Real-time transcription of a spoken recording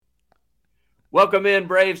Welcome in,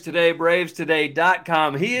 Braves Today,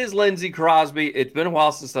 bravestoday.com. He is Lindsay Crosby. It's been a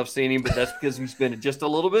while since I've seen him, but that's because he's been just a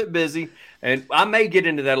little bit busy. And I may get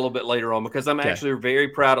into that a little bit later on because I'm actually very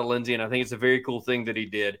proud of Lindsay, and I think it's a very cool thing that he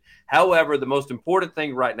did. However, the most important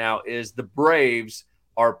thing right now is the Braves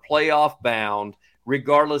are playoff bound,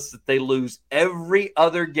 regardless that they lose every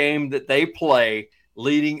other game that they play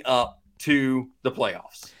leading up to the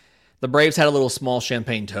playoffs. The Braves had a little small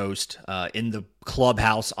champagne toast in the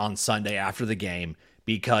clubhouse on Sunday after the game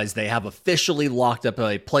because they have officially locked up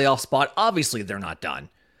a playoff spot. Obviously, they're not done,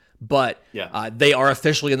 but they are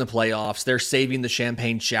officially in the playoffs. They're saving the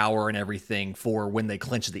champagne shower and everything for when they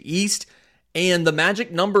clinch the East, and the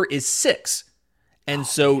magic number is 6. And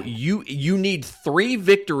you need 3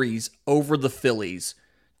 victories over the Phillies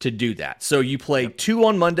to do that. So you play 2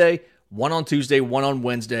 on Monday, 1 on Tuesday, 1 on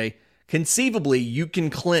Wednesday. Conceivably, you can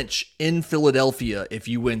clinch in Philadelphia if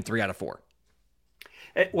you win 3 out of 4.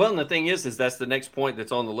 Well, and the thing is that's the next point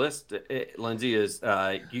that's on the list, Lindsay, is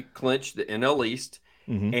you clinch the NL East,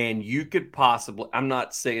 and you could possibly, I'm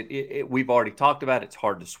not saying, we've already talked about it's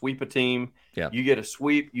hard to sweep a team. Yeah. You get a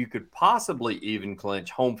sweep, you could possibly even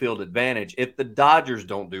clinch home field advantage if the Dodgers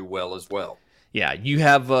don't do well as well. Yeah, you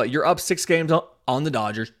have you're up 6 games on the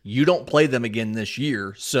Dodgers. You don't play them again this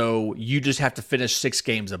year, so you just have to finish 6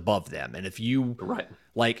 games above them. And if you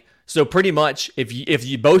so pretty much if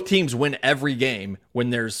you both teams win every game,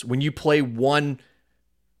 when you play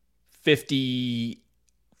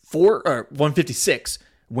 154 or 156,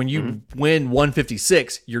 when you win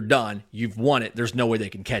 156, you're done. You've won it. There's no way they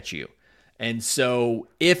can catch you. And so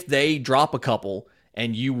if they drop a couple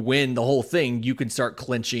and you win the whole thing, you can start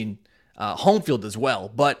clinching home field as well.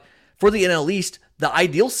 But for the NL East, the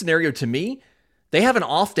ideal scenario to me, they have an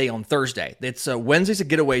off day on Thursday. It's Wednesday's a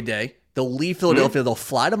getaway day. They'll leave Philadelphia. They'll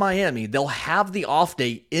fly to Miami. They'll have the off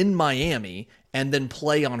day in Miami and then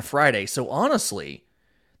play on Friday. So honestly,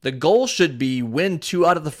 the goal should be win 2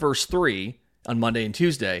 out of the first 3 on Monday and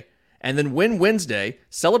Tuesday, and then win Wednesday,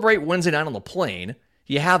 celebrate Wednesday night on the plane.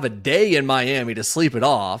 You have a day in Miami to sleep it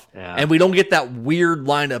off, and we don't get that weird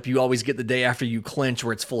lineup you always get the day after you clinch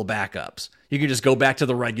where it's full of backups. You can just go back to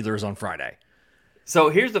the regulars on Friday. So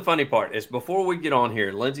here's the funny part is before we get on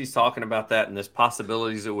here, Lindsay's talking about that and there's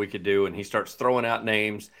possibilities that we could do, and he starts throwing out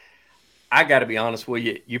names. I got to be honest with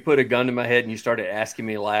you. You put a gun to my head and you started asking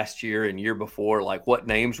me last year and year before, like what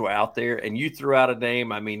names were out there, and you threw out a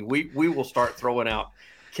name. I mean, we will start throwing out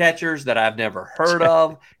catchers that I've never heard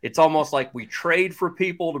of. It's almost like we trade for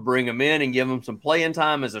people to bring them in and give them some playing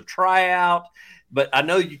time as a tryout. But I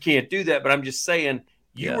know you can't do that, but I'm just saying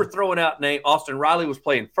you were throwing out name. Austin Riley was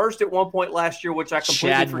playing first at one point last year, which I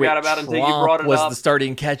completely forgot about until you brought it up. Was the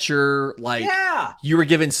starting catcher. You were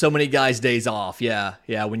giving so many guys days off. Yeah,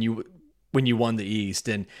 when you won the East.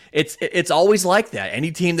 And it's always like that.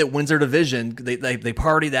 Any team that wins their division, they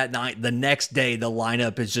party that night. The next day, the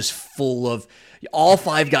lineup is just full of all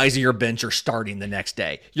 5 guys of your bench are starting the next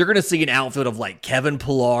day. You're going to see an outfield of like Kevin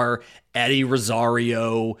Pillar, Eddie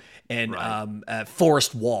Rosario, and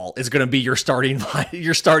Forrest Wall is going to be your starting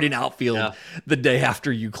outfield the day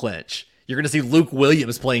after you clinch. You're going to see Luke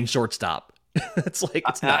Williams playing shortstop. It's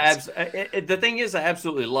nuts. The thing is, I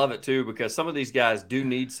absolutely love it too, because some of these guys do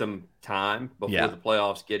need some time before the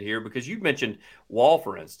playoffs get here. Because you mentioned Wall,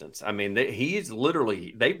 for instance. I mean,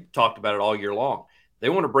 they've talked about it all year long. They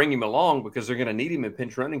want to bring him along because they're going to need him in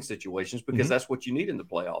pinch running situations because that's what you need in the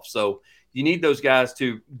playoffs. So you need those guys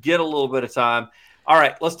to get a little bit of time. All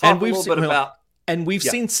right, let's talk a little bit about. And we've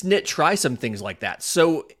seen Snit try some things like that.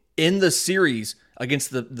 So in the series against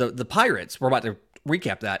the Pirates, we're about to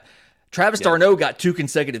recap that. Travis d'Arnaud got 2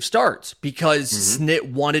 consecutive starts because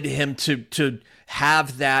Snit wanted him to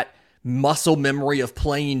have that muscle memory of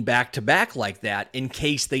playing back-to-back like that in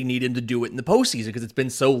case they need him to do it in the postseason because it's been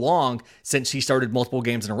so long since he started multiple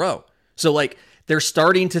games in a row. So, they're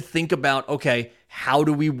starting to think about, okay, how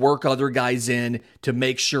do we work other guys in to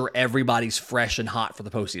make sure everybody's fresh and hot for the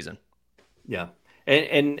postseason? Yeah.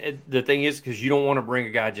 And the thing is, because you don't want to bring a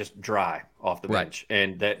guy just dry off the bench,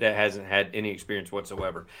 and that hasn't had any experience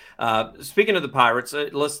whatsoever. Speaking of the Pirates,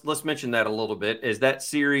 let's mention that a little bit. Is that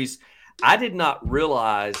series, I did not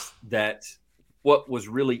realize that what was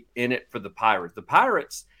really in it for the Pirates. The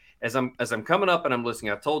Pirates, as I'm coming up and I'm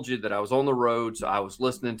listening, I told you that I was on the road, so I was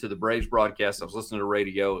listening to the Braves broadcast, I was listening to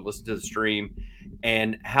radio, listening to the stream,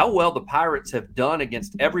 and how well the Pirates have done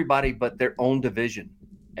against everybody but their own division.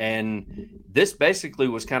 And this basically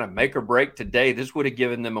was kind of make or break today. This would have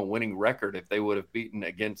given them a winning record if they would have beaten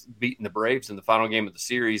the Braves in the final game of the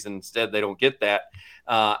series, and instead they don't get that.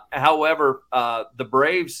 However, the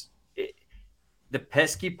Braves, the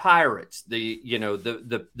pesky Pirates,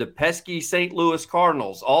 the pesky St. Louis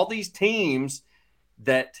Cardinals, all these teams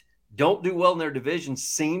that don't do well in their division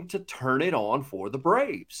seem to turn it on for the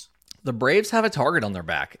Braves. The Braves have a target on their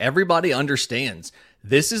back. Everybody understands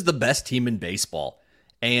this is the best team in baseball,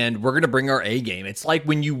 and we're going to bring our A game. It's like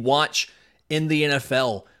when you watch in the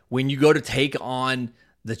NFL, when you go to take on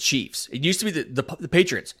the Chiefs. It used to be the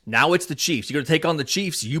Patriots. Now it's the Chiefs. You go to take on the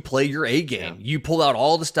Chiefs, you play your A game. Yeah. You pull out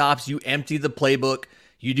all the stops, you empty the playbook,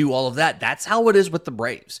 you do all of that. That's how it is with the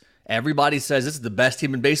Braves. Everybody says this is the best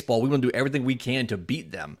team in baseball. We want to do everything we can to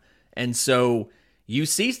beat them. And so you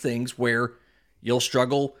see things where you'll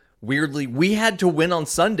struggle weirdly. We had to win on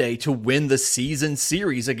Sunday to win the season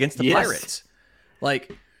series against the Pirates.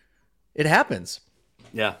 Like, it happens.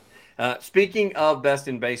 Yeah. Speaking of best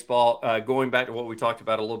in baseball, going back to what we talked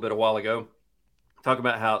about a little bit a while ago, talking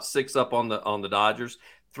about how 6 up on the Dodgers,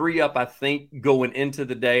 3 up, I think, going into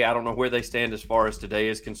the day. I don't know where they stand as far as today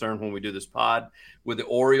is concerned when we do this pod. With the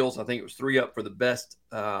Orioles, I think it was 3 up for the best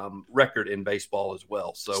record in baseball as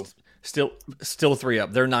well. So still 3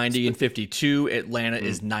 up. They're 90-52. Atlanta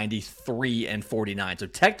is 93-49. So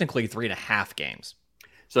technically 3.5 games.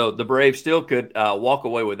 So the Braves still could walk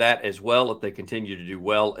away with that as well if they continue to do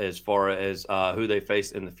well as far as who they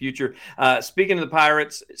face in the future. Speaking of the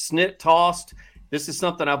Pirates, Snit tossed. This is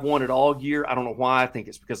something I've wanted all year. I don't know why. I think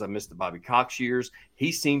it's because I missed the Bobby Cox years.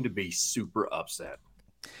 He seemed to be super upset.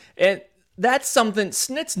 And that's something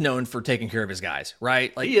Snit's known for taking care of his guys,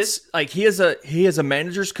 right? Like, he is. Like he is a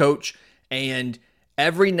manager's coach, and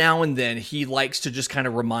every now and then he likes to just kind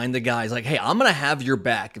of remind the guys, like, hey, I'm going to have your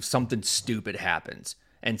back if something stupid happens.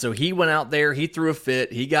 And so he went out there, he threw a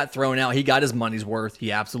fit, he got thrown out, he got his money's worth.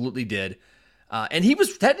 He absolutely did. And he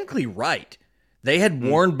was technically right. They had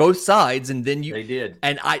warned both sides, and then They did.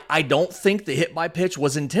 And I don't think the hit by pitch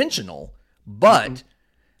was intentional, but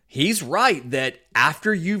he's right that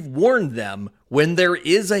after you've warned them, when there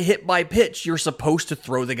is a hit by pitch, you're supposed to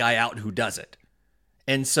throw the guy out who does it.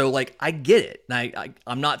 And so, like, I get it. And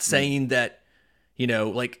I'm not saying that,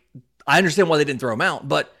 like, I understand why they didn't throw him out,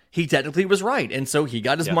 but he technically was right. And so he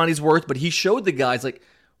got his money's worth, but he showed the guys, like,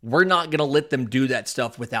 we're not going to let them do that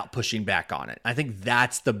stuff without pushing back on it. I think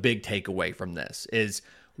that's the big takeaway from this is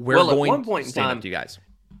we're going to stand up to you guys.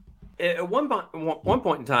 At one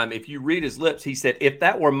point in time, if you read his lips, he said, if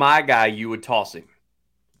that were my guy, you would toss him.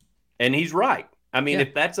 And he's right. I mean,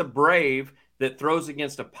 if that's a Brave that throws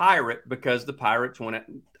against a Pirate, because the Pirates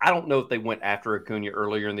I don't know if they went after Acuna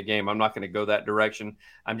earlier in the game. I'm not going to go that direction.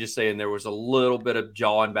 I'm just saying there was a little bit of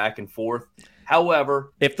jawing back and forth.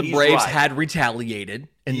 However, if the Braves had retaliated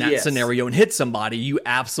in that scenario and hit somebody, you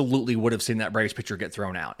absolutely would have seen that Braves pitcher get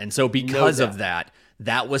thrown out. And so because of that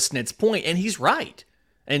was Snit's point, and he's right.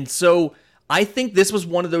 And so I think this was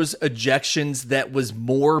one of those ejections that was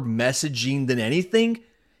more messaging than anything.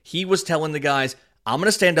 He was telling the guys, I'm going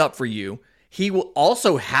to stand up for you. He will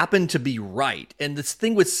also happen to be right. And this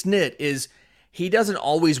thing with Snit is he doesn't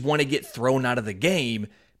always want to get thrown out of the game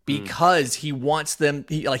because he wants them.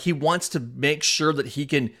 He wants to make sure that he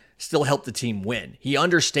can still help the team win. He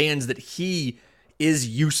understands that he is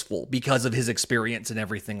useful because of his experience and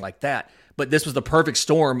everything like that. But this was the perfect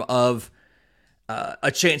storm of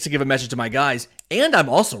a chance to give a message to my guys. And I'm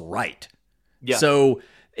also right. Yeah. So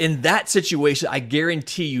in that situation, I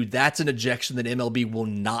guarantee you that's an ejection that MLB will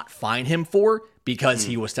not fine him for because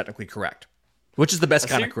he was technically correct, which is the best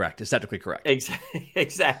kind of correct. Is technically correct.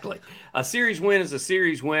 Exactly. A series win is a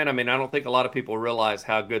series win. I mean, I don't think a lot of people realize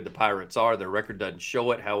how good the Pirates are. Their record doesn't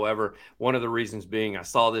show it. However, one of the reasons being, I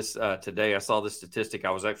saw this today. I saw this statistic.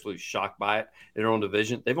 I was absolutely shocked by it. In their own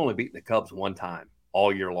division, they've only beaten the Cubs one time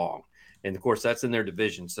all year long. And, of course, that's in their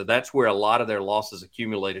division. So that's where a lot of their losses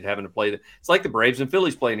accumulated, having to play. It's like the Braves and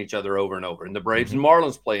Phillies playing each other over and over, and the Braves and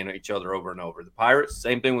Marlins playing each other over and over. The Pirates,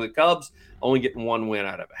 same thing with the Cubs, only getting one win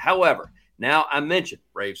out of it. However, now I mentioned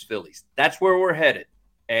Braves, Phillies. That's where we're headed.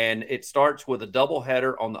 And it starts with a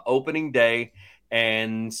doubleheader on the opening day,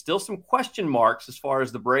 and still some question marks as far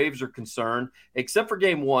as the Braves are concerned, except for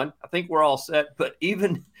game one. I think we're all set. But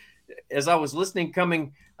even as I was listening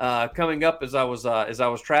coming up as I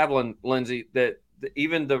was traveling, Lindsay, that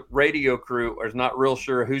even the radio crew is not real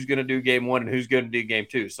sure who's going to do game one and who's going to do game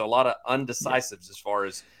two. So a lot of undecisives as far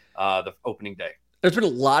as the opening day. There's been a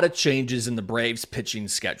lot of changes in the Braves pitching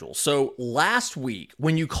schedule. So last week,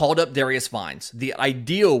 when you called up Darius Vines, the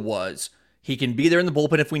idea was he can be there in the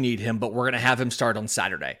bullpen if we need him, but we're going to have him start on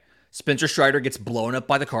Saturday. Spencer Strider gets blown up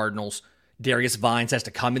by the Cardinals. Darius Vines has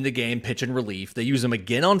to come in the game, pitch in relief. They use him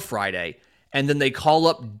again on Friday, and then they call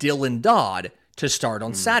up Dylan Dodd to start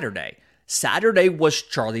on Saturday. Saturday was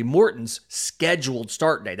Charlie Morton's scheduled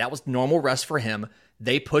start day. That was normal rest for him.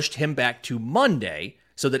 they pushed him back to Monday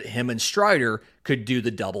so that him and Strider could do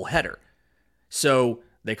the doubleheader. So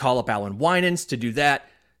they call up Alan Winans to do that.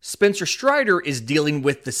 Spencer Strider is dealing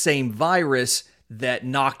with the same virus that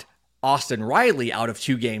knocked Austin Riley out of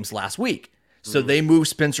 2 games last week. So they moved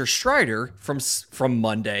Spencer Strider from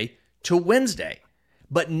Monday to Wednesday.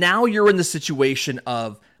 But now you're in the situation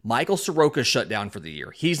of Michael Soroka shut down for the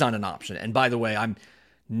year. He's not an option. And by the way, I'm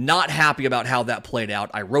not happy about how that played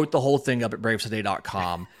out. I wrote the whole thing up at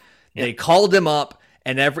bravestoday.com. They called him up,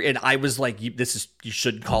 and I was like, you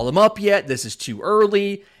shouldn't call him up yet. This is too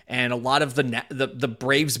early. And a lot of the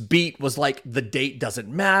Braves beat was like, the date doesn't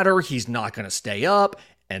matter. He's not going to stay up.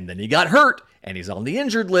 And then he got hurt, and he's on the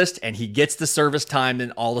injured list, and he gets the service time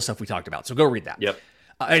and all the stuff we talked about. So go read that. Yep.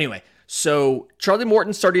 Anyway, so Charlie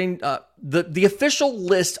Morton starting, the official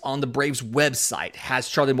list on the Braves website has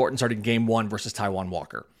Charlie Morton starting game 1 versus Taijuan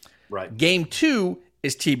Walker. Right. Game 2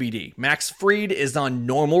 is TBD. Max Fried is on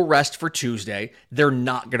normal rest for Tuesday. They're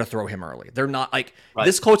not going to throw him early. They're not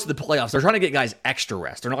this close to the playoffs. They're trying to get guys extra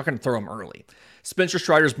rest. They're not going to throw him early. Spencer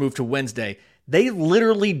Strider's moved to Wednesday. They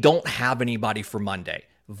literally don't have anybody for Monday.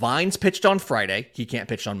 Vines pitched on Friday. He can't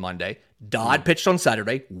pitch on Monday. Dodd pitched on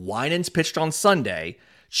Saturday. Winans pitched on Sunday.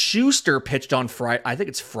 Schuster pitched on Friday. I think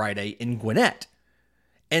it's Friday in Gwinnett.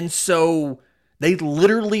 And so they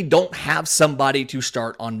literally don't have somebody to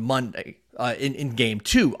start on Monday in game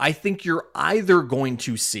 2. I think you're either going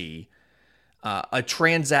to see a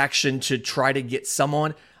transaction to try to get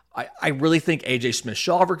someone. I really think AJ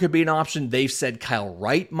Smith-Shawver could be an option. They've said Kyle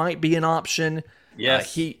Wright might be an option.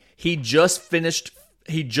 Yes. He just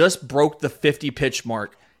broke the 50 pitch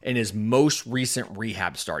mark in his most recent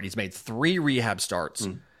rehab start. He's made 3 rehab starts.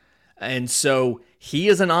 And so he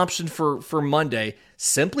is an option for Monday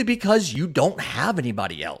simply because you don't have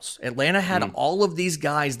anybody else. Atlanta had all of these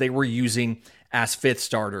guys they were using as 5th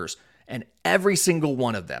starters, and every single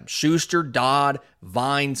one of them, Schuster, Dodd,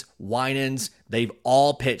 Vines, Winans, they've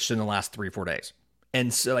all pitched in the last 3-4 days.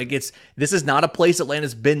 And so this is not a place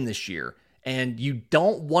Atlanta's been this year. And you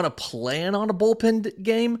don't want to plan on a bullpen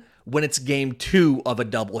game when it's game 2 of a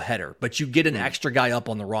doubleheader, but you get an extra guy up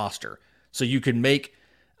on the roster. So you can make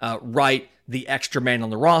Wright the extra man on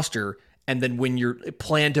the roster, and then when you're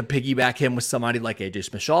plan to piggyback him with somebody like AJ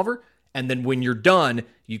Smith-Shawver, and then when you're done,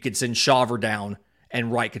 you could send Shawver down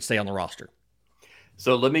and Wright could stay on the roster.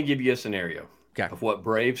 So let me give you a scenario of what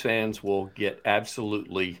Braves fans will get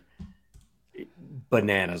absolutely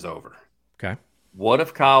bananas over. Okay. What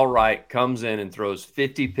if Kyle Wright comes in and throws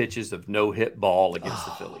 50 pitches of no-hit ball against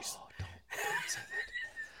the Phillies?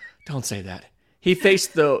 Don't say that. He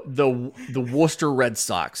faced the Worcester Red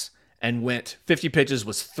Sox and went 50 pitches,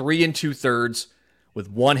 was 3 2/3 with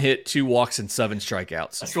 1 hit, 2 walks, and 7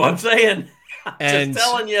 strikeouts. That's what I'm saying. And just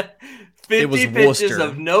telling you, 50 pitches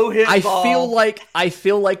of no-hit ball. I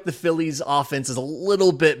feel like the Phillies' offense is a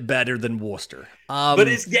little bit better than Worcester. But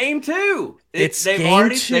it's game 2.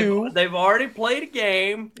 They've already played a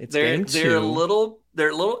game. Game 2. They're a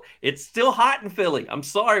little. It's still hot in Philly. I'm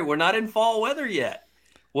sorry, we're not in fall weather yet.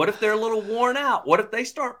 What if they're a little worn out? What if they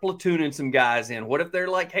start platooning some guys in? What if they're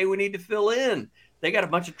like, hey, we need to fill in? They got a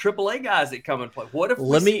bunch of AAA guys that come and play. What if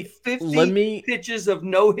we see 50 pitches of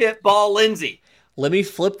no-hit ball Lindsay? Let me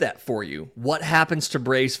flip that for you. What happens to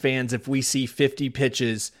Braves fans if we see 50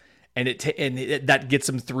 pitches and that gets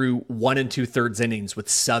them through 1 2/3 innings with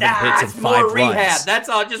 7 hits and 5 runs? Rehab. That's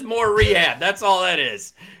all. Just more rehab. That's all that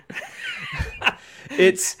is.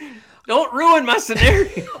 Don't ruin my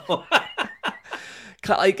scenario.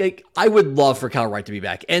 I would love for Kyle Wright to be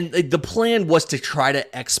back. And the plan was to try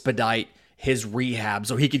to expedite his rehab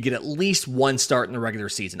so he could get at least 1 start in the regular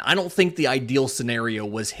season. I don't think the ideal scenario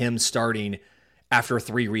was him starting after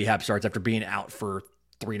 3 rehab starts after being out for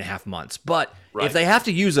 3.5 months. But if they have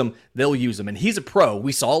to use him, they'll use him. And he's a pro.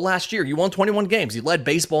 We saw last year. He won 21 games. He led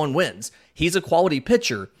baseball in wins. He's a quality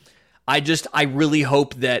pitcher. I really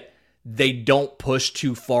hope that they don't push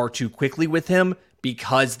too far too quickly with him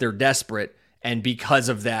because they're desperate. And because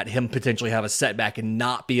of that, him potentially have a setback and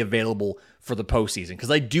not be available for the postseason.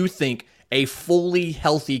 Because I do think a fully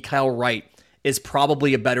healthy Kyle Wright is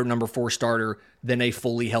probably a better number 4 starter than a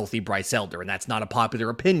fully healthy Bryce Elder. And that's not a popular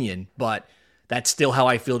opinion, but that's still how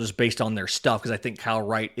I feel just based on their stuff, because I think Kyle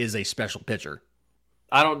Wright is a special pitcher.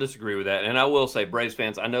 I don't disagree with that. And I will say, Braves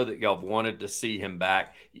fans, I know that y'all have wanted to see him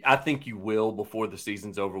back. I think you will before the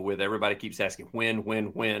season's over with. Everybody keeps asking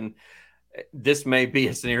when. This may be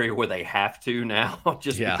a scenario where they have to now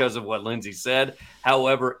just because of what Lindsay said.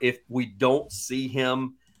 However, if we don't see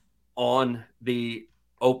him on the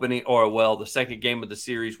opening the second game of the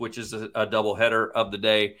series, which is a doubleheader of the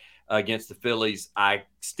day, against the Phillies. I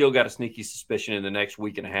still got a sneaky suspicion in the next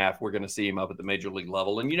week and a half we're going to see him up at the major league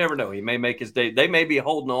level. And you never know. He may make his day. They may be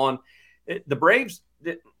holding on. The Braves,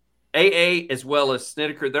 AA as well as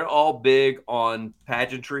Snedeker, they're all big on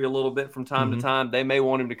pageantry a little bit from time to time. They may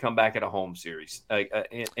want him to come back at a home series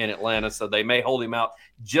in Atlanta, so they may hold him out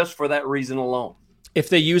just for that reason alone. If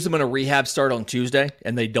they use him in a rehab start on Tuesday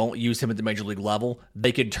and they don't use him at the major league level,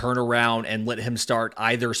 they could turn around and let him start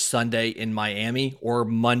either Sunday in Miami or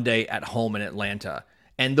Monday at home in Atlanta.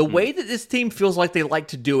 And the way that this team feels like they like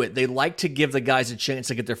to do it, they like to give the guys a chance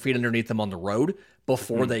to get their feet underneath them on the road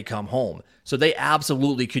before they come home. So they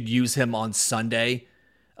absolutely could use him on Sunday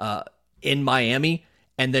in Miami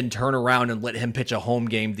and then turn around and let him pitch a home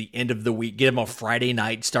game the end of the week, get him a Friday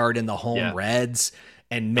night start in the home Reds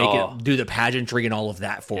and make it do the pageantry and all of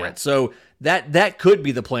that for it. So that could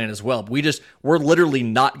be the plan as well. We're literally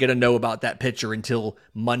not going to know about that pitcher until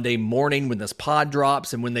Monday morning when this pod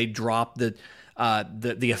drops and when they drop the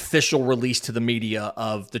official release to the media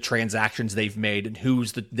of the transactions they've made and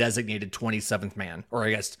who's the designated 27th man, or I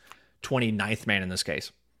guess 29th man in this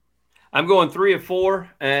case. I'm going 3 of 4,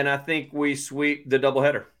 and I think we sweep the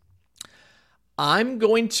doubleheader. I'm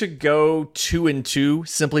going to go 2 and 2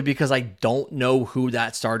 simply because I don't know who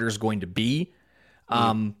that starter is going to be.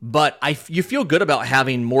 But you feel good about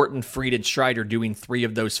having Morton, Fried, and Strider doing 3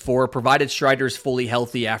 of those 4, provided Strider's fully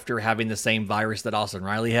healthy after having the same virus that Austin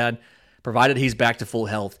Riley had. Provided he's back to full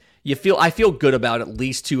health, I feel good about at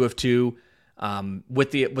least 2 of 2,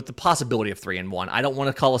 with the possibility of 3 and 1. I don't want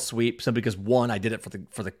to call a sweep simply because 1, I did it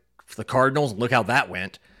for the Cardinals, and look how that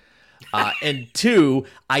went. And 2,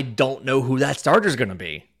 I don't know who that starter is going to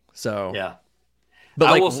be. So yeah, but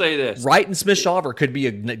I will say this: Wright and Smith-Shawver could be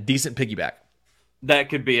a decent piggyback. That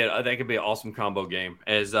could be an awesome combo game.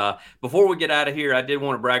 As before we get out of here, I did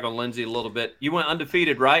want to brag on Lindsay a little bit. You went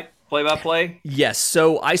undefeated, right? Play-by-play? Yes.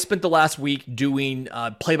 So I spent the last week doing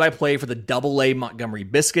play-by-play for the Double-A Montgomery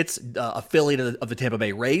Biscuits, affiliate of the Tampa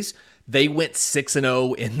Bay Rays. They went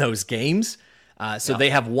 6-0 in those games. So they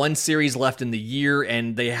have 1 series left in the year,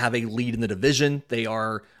 and they have a lead in the division. They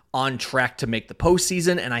are on track to make the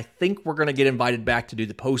postseason, and I think we're going to get invited back to do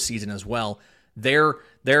the postseason as well. Their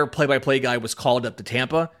play-by-play guy was called up to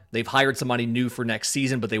Tampa. They've hired somebody new for next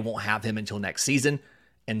season, but they won't have him until next season.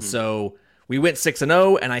 And so we went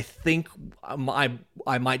 6-0, and I think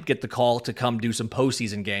I might get the call to come do some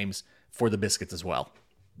postseason games for the Biscuits as well.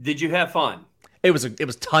 Did you have fun? It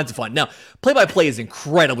was tons of fun. Now, play-by-play is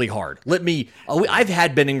incredibly hard. I've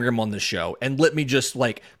had Ben Ingram on the show, and let me just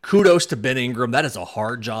kudos to Ben Ingram. That is a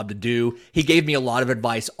hard job to do. He gave me a lot of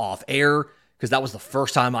advice off air because that was the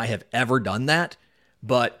first time I have ever done that.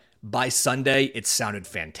 But by Sunday, it sounded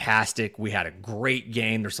fantastic. We had a great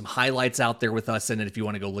game. There's some highlights out there with us in it if you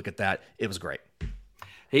want to go look at that. It was great.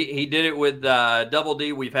 He did it with Double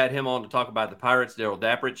D. We've had him on to talk about the Pirates, Daryl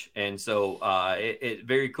Dapprich. And so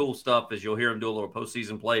very cool stuff as you'll hear him do a little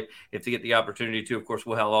postseason play if they get the opportunity to. Of course,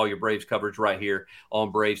 we'll have all your Braves coverage right here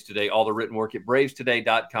on Braves Today. All the written work at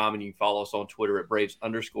bravestoday.com, and you can follow us on Twitter at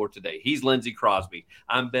Braves_today. He's Lindsay Crosby.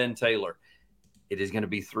 I'm Ben Taylor. It is going to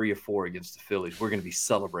be 3 of 4 against the Phillies. We're going to be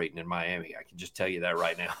celebrating in Miami. I can just tell you that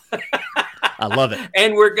right now. I love it.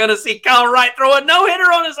 And we're going to see Kyle Wright throw a no-hitter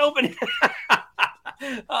on his opening.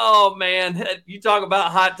 Oh, man. You talk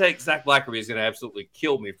about hot takes. Zach Blackerby is going to absolutely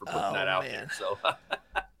kill me for putting that out there. So,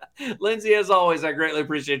 Lindsay, as always, I greatly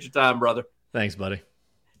appreciate your time, brother. Thanks, buddy.